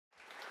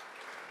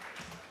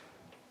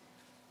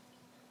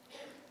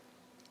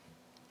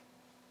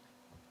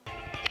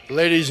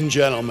Ladies and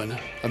gentlemen,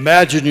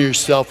 imagine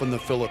yourself in the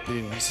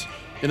Philippines,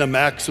 in a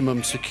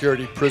maximum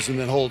security prison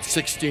that holds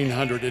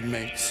 1,600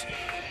 inmates.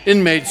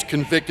 Inmates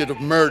convicted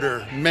of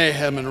murder,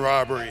 mayhem, and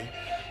robbery.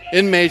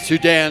 Inmates who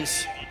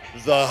dance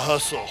the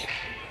hustle.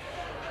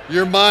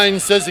 Your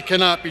mind says it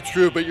cannot be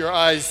true, but your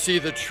eyes see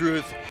the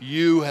truth.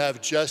 You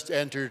have just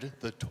entered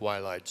the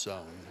Twilight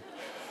Zone.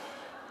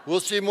 We'll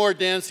see more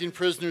dancing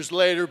prisoners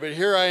later, but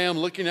here I am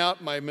looking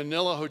out my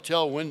Manila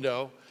hotel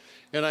window,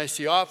 and I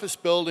see office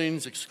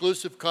buildings,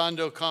 exclusive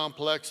condo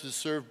complexes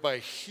served by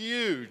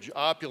huge,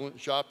 opulent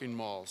shopping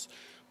malls.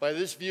 By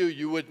this view,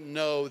 you wouldn't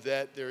know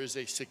that there is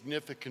a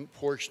significant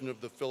portion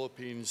of the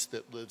Philippines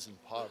that lives in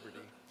poverty.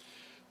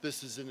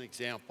 This is an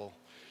example.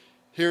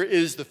 Here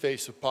is the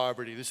face of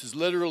poverty. This is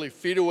literally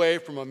feet away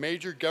from a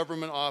major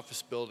government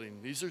office building.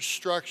 These are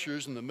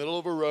structures in the middle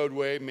of a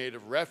roadway made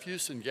of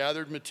refuse and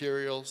gathered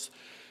materials.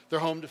 They're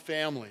home to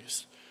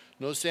families.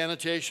 No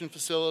sanitation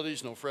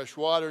facilities, no fresh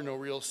water, no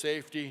real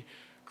safety.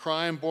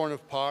 Crime born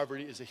of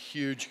poverty is a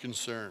huge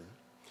concern.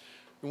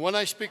 And when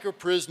I speak of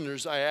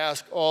prisoners, I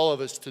ask all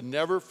of us to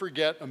never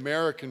forget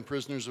American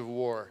prisoners of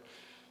war.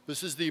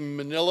 This is the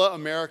Manila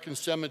American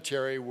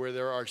Cemetery, where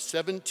there are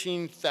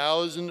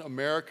 17,000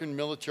 American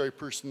military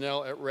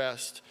personnel at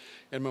rest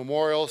and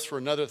memorials for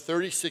another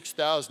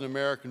 36,000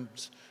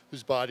 Americans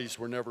whose bodies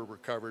were never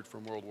recovered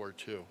from World War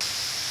II.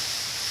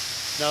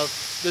 Now,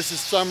 this is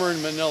summer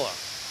in Manila.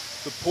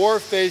 The poor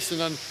face an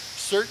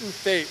uncertain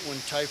fate when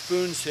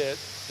typhoons hit,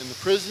 and the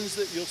prisons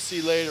that you'll see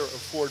later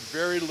afford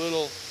very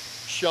little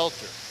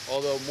shelter,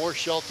 although more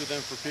shelter than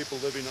for people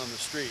living on the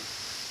street.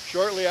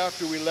 Shortly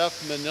after we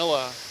left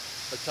Manila,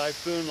 a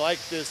typhoon like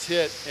this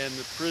hit, and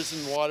the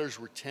prison waters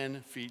were 10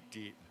 feet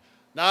deep.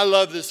 Now, I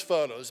love this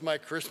photo. It's my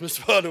Christmas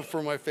photo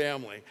for my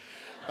family.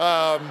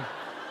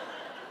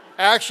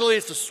 Actually,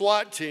 it's a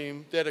SWAT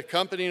team that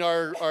accompanied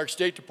our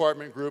State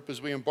Department group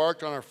as we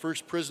embarked on our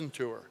first prison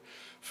tour.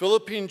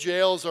 Philippine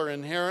jails are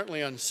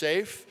inherently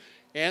unsafe,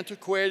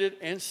 antiquated,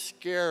 and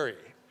scary.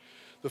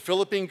 The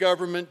Philippine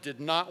government did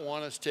not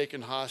want us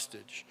taken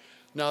hostage.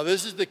 Now,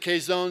 this is the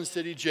Quezon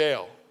City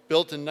Jail,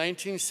 built in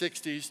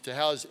 1960s to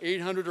house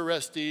 800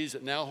 arrestees.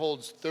 It now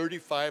holds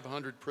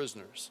 3,500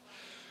 prisoners.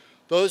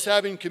 Those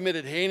having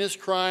committed heinous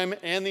crime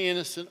and the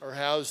innocent are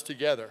housed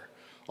together.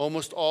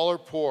 Almost all are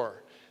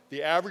poor.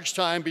 The average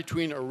time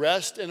between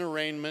arrest and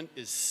arraignment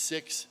is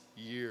 6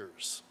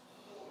 years.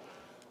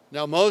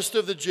 Now, most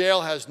of the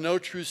jail has no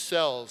true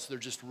cells. They're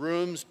just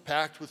rooms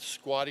packed with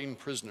squatting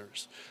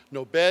prisoners.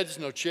 No beds,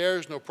 no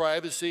chairs, no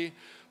privacy.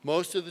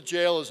 Most of the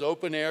jail is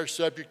open air,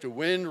 subject to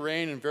wind,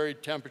 rain, and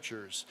varied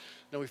temperatures.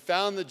 Now, we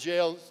found the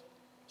jail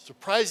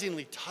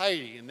surprisingly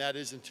tidy, and that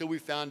is until we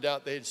found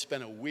out they had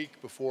spent a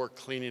week before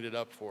cleaning it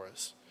up for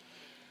us.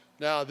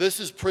 Now, this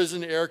is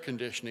prison air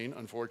conditioning,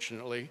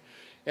 unfortunately.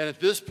 And at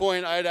this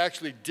point, I had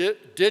actually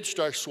ditched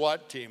our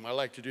SWAT team. I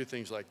like to do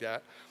things like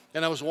that.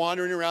 And I was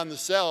wandering around the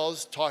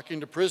cells talking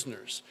to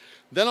prisoners.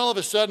 Then all of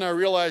a sudden, I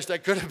realized I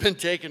could have been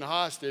taken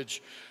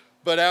hostage.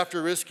 But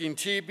after risking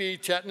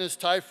TB, tetanus,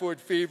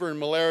 typhoid fever, and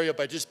malaria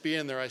by just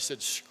being there, I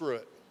said, screw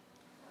it.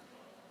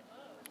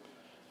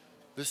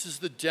 This is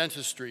the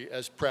dentistry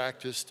as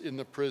practiced in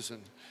the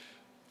prison.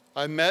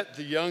 I met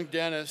the young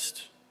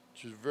dentist.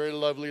 She was a very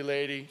lovely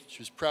lady. She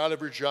was proud of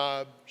her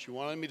job. She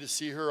wanted me to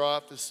see her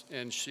office,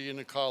 and she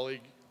and a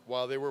colleague,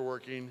 while they were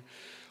working,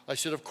 I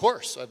said, of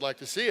course, I'd like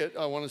to see it.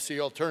 I want to see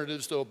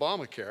alternatives to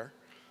Obamacare.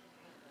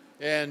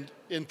 And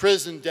in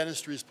prison,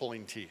 dentistry is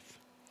pulling teeth.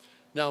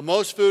 Now,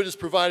 most food is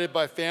provided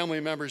by family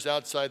members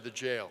outside the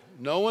jail.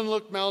 No one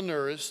looked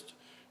malnourished.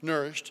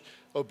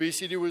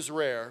 Obesity was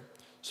rare.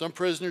 Some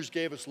prisoners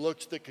gave us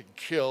looks that could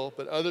kill,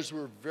 but others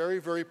were very,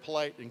 very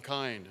polite and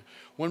kind.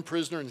 One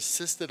prisoner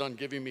insisted on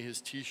giving me his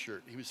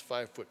T-shirt. He was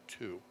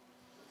 5'2".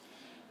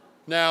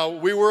 Now,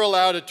 we were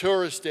allowed a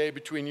tourist day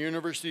between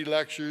university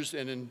lectures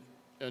and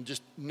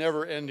just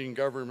never-ending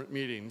government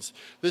meetings.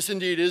 This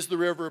indeed is the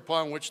river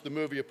upon which the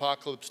movie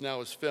Apocalypse Now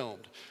is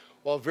filmed.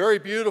 While very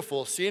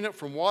beautiful, seeing it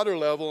from water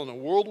level in a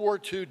World War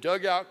II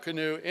dugout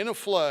canoe in a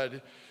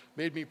flood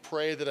made me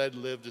pray that I'd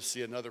live to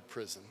see another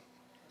prison.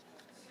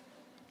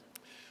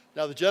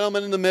 Now, the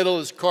gentleman in the middle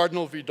is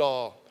Cardinal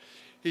Vidal.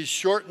 He's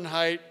short in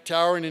height,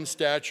 towering in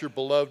stature,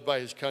 beloved by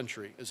his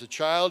country. As a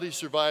child, he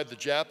survived the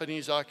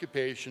Japanese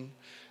occupation.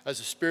 As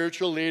a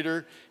spiritual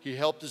leader, he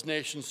helped his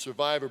nation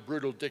survive a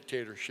brutal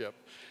dictatorship.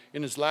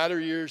 In his latter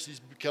years,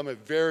 he's become a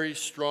very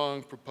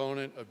strong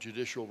proponent of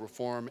judicial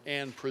reform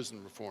and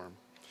prison reform.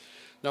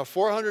 Now,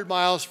 400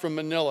 miles from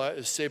Manila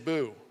is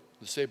Cebu,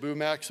 the Cebu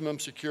Maximum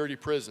Security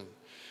Prison.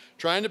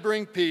 Trying to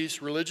bring peace,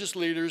 religious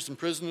leaders and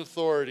prison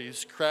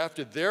authorities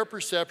crafted their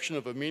perception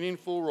of a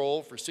meaningful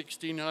role for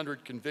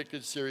 1,600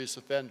 convicted serious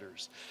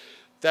offenders.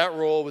 That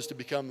role was to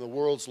become the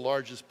world's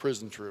largest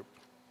prison troupe,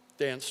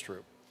 dance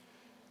troupe.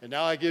 And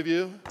now I give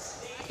you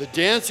the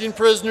Dancing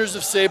Prisoners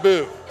of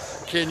Cebu.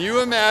 Can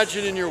you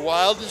imagine in your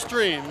wildest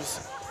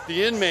dreams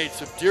the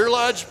inmates of Deer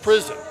Lodge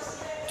Prison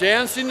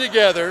dancing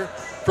together,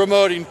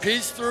 promoting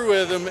peace through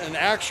rhythm, and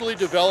actually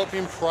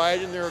developing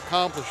pride in their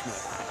accomplishment?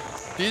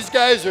 These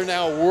guys are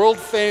now world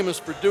famous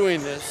for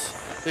doing this,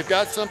 They've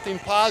got something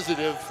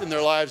positive in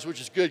their lives,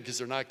 which is good because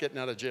they're not getting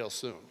out of jail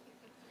soon.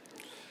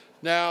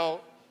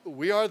 Now,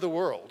 we are the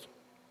world.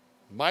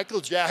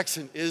 Michael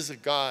Jackson is a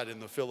god in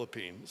the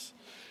Philippines.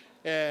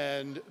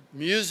 And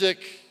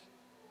music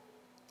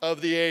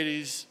of the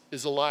 80s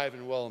is alive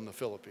and well in the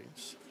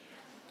Philippines.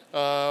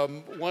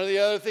 One of the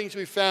other things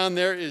we found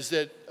there is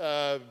that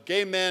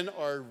gay men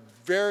are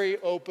very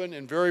open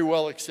and very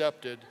well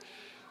accepted.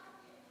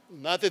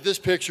 Not that this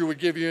picture would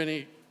give you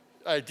any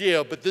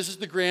idea, but this is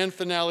the grand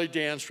finale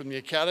dance from the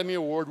Academy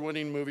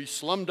Award-winning movie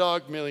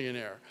Slumdog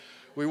Millionaire.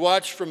 We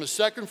watched from a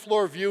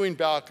second-floor viewing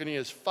balcony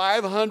as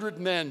 500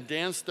 men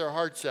danced their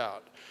hearts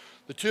out.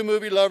 The two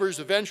movie lovers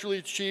eventually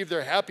achieved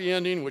their happy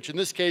ending, which in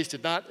this case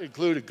did not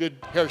include a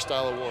good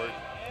hairstyle award.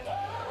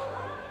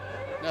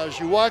 Now, as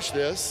you watch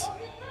this,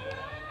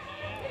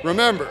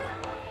 remember,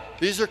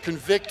 these are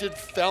convicted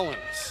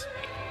felons.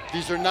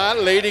 These are not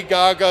Lady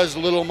Gaga's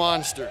little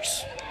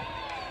monsters.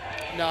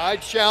 Now, I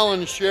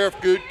challenge Sheriff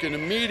Gutkin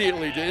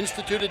immediately to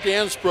institute a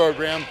dance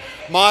program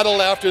modeled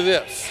after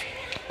this.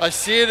 I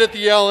see it at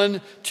the Ellen.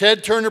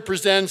 Ted Turner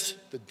presents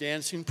The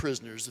Dancing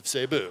Prisoners of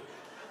Cebu.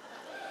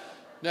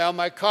 Now,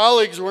 my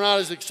colleagues were not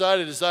as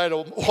excited as I to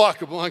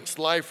walk amongst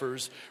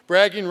lifers.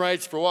 Bragging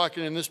rights for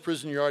walking in this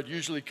prison yard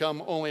usually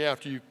come only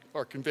after you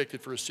are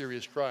convicted for a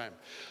serious crime.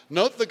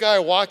 Note the guy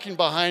walking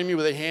behind me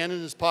with a hand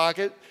in his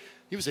pocket.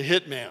 He was a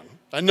hitman.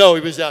 I know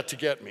he was out to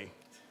get me.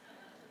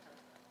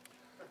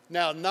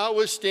 Now,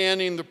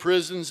 notwithstanding the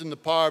prisons and the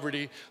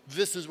poverty,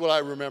 this is what I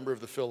remember of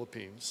the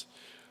Philippines.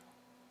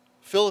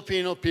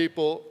 Filipino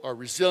people are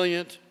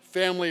resilient,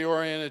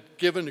 family-oriented,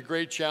 given to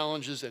great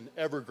challenges, and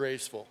ever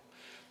graceful.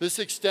 This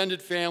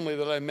extended family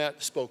that I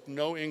met spoke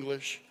no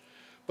English,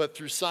 but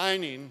through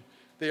signing,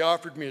 they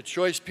offered me a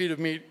choice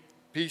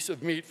piece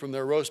of meat from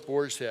their roast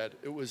boar's head.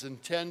 It was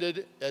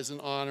intended as an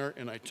honor,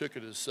 and I took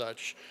it as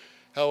such.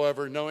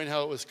 However, knowing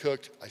how it was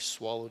cooked, I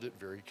swallowed it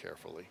very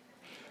carefully.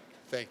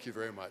 Thank you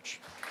very much.